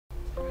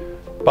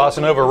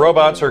Bossa Nova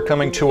robots are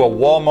coming to a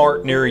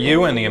Walmart near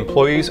you, and the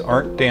employees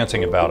aren't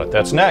dancing about it.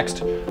 That's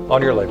next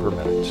on your Labor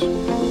Minutes.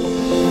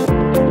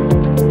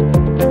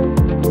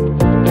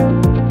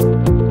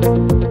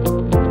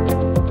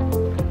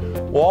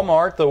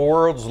 Walmart, the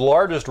world's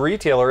largest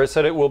retailer, has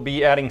said it will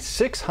be adding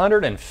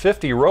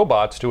 650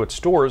 robots to its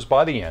stores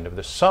by the end of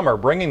the summer,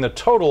 bringing the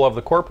total of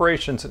the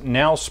corporation's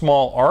now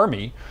small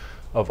army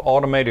of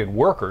automated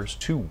workers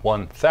to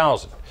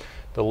 1,000.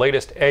 The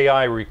latest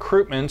AI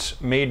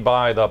recruitments made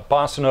by the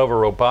Bossa Nova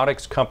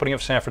Robotics Company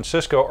of San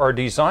Francisco are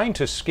designed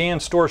to scan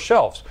store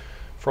shelves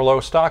for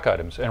low stock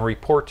items and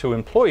report to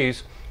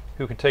employees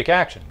who can take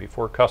action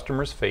before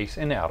customers face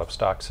an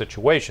out-of-stock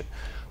situation.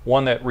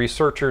 One that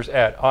researchers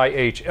at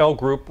IHL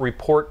Group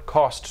report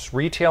costs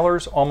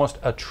retailers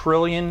almost $1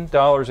 trillion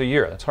a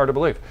year. That's hard to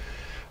believe.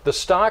 The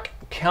stock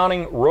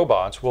counting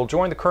robots will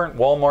join the current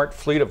Walmart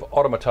fleet of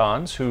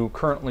automatons who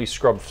currently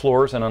scrub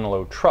floors and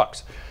unload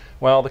trucks.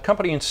 While the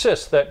company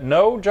insists that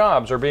no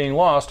jobs are being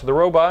lost to the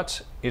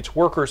robots, its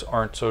workers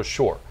aren't so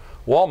sure.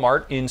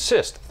 Walmart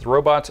insists the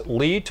robots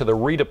lead to the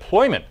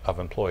redeployment of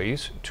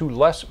employees to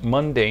less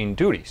mundane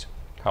duties.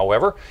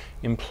 However,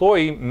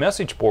 employee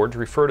message boards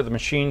refer to the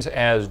machines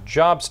as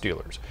job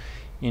stealers.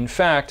 In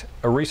fact,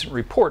 a recent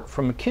report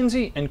from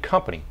McKinsey &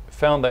 Company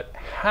found that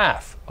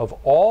half of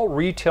all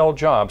retail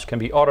jobs can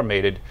be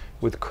automated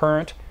with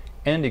current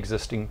and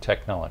existing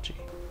technology.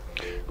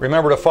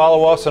 Remember to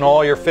follow us on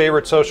all your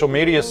favorite social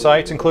media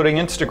sites, including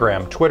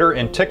Instagram, Twitter,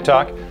 and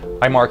TikTok.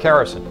 I'm Mark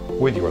Harrison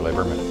with your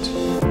Labor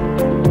Minute.